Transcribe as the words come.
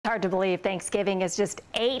Hard to believe Thanksgiving is just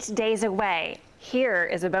 8 days away. Here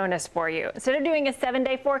is a bonus for you. Instead of doing a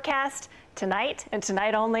 7-day forecast, tonight and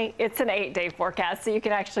tonight only, it's an 8-day forecast, so you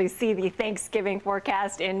can actually see the Thanksgiving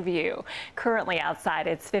forecast in view. Currently outside,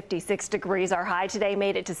 it's 56 degrees. Our high today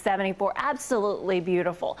made it to 74. Absolutely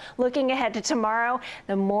beautiful. Looking ahead to tomorrow,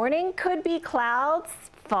 the morning could be clouds,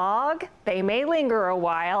 fog. They may linger a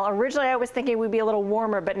while. Originally, I was thinking we'd be a little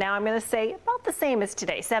warmer, but now I'm going to say about the same as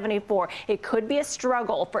today, 74. It could be a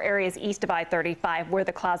struggle for areas east of I-35 where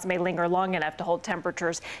the clouds may linger long enough to hold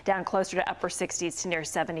temperatures down closer to upper 60s to near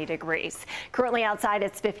 70 degrees. Currently outside,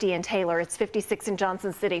 it's 50 in Taylor. It's 56 in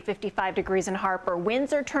Johnson City, 55 degrees in Harper.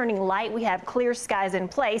 Winds are turning light. We have clear skies in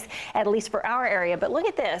place, at least for our area. But look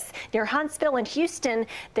at this. Near Huntsville and Houston,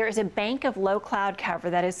 there is a bank of low cloud cover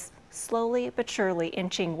that is slowly but surely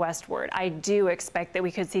inching westward. I do expect that we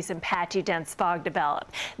could see some patchy, dense fog develop.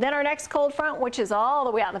 Then our next cold front, which is all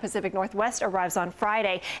the way out in the Pacific Northwest, arrives on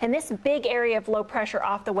Friday. And this big area of low pressure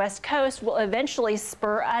off the west coast will eventually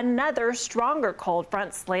spur another stronger cold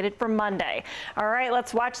front slated for Monday. All right,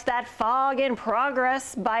 let's watch that fog in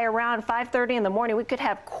progress. By around 5:30 in the morning, we could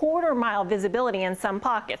have quarter-mile visibility in some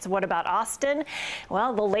pockets. What about Austin?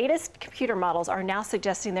 Well, the latest computer models are now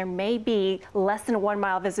suggesting there may be less than 1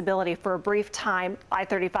 mile visibility for a brief time,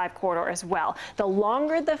 I-35 corridor as well. The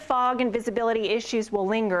longer the fog and visibility issues will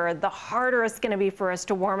linger, the harder it's going to be for us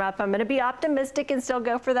to warm up. I'm going to be optimistic and still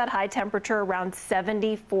go for that high temperature around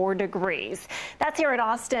 74 degrees. That's here in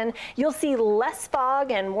Austin. You'll see less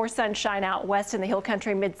fog and more sunshine out west in the hill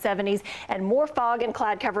country, mid-70s, and more fog and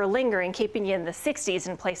cloud cover lingering, keeping you in the 60s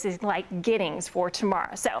in places like Giddings for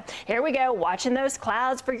tomorrow. So here we go, watching those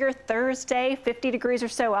clouds for your Thursday. 50 degrees or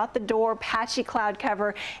so out the door, patchy cloud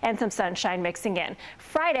cover, and some sunshine mixing in.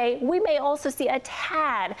 Friday, we may also see a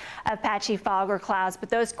tad of patchy fog or clouds, but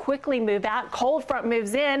those quickly move out. Cold front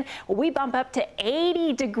moves in. We bump up to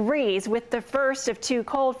 80 degrees with the first of two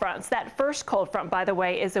cold fronts. That first cold front, by the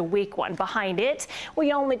way, is a weak one. Behind it,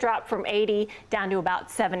 we only drop from 80 down to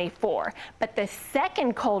about 74. But the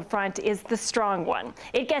second cold front is the strong one.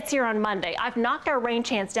 It gets here on Monday. I've knocked our rain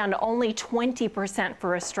chance down to only 20%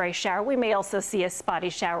 for a stray shower. We may also see a spotty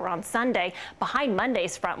shower on Sunday. Behind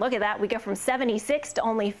Monday's front, look at that. We go from 76 to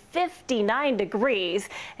only 59 degrees.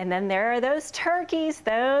 And then there are those turkeys.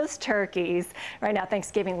 Right now,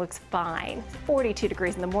 Thanksgiving looks fine. 42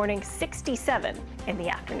 degrees in the morning, 67 in the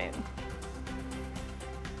afternoon.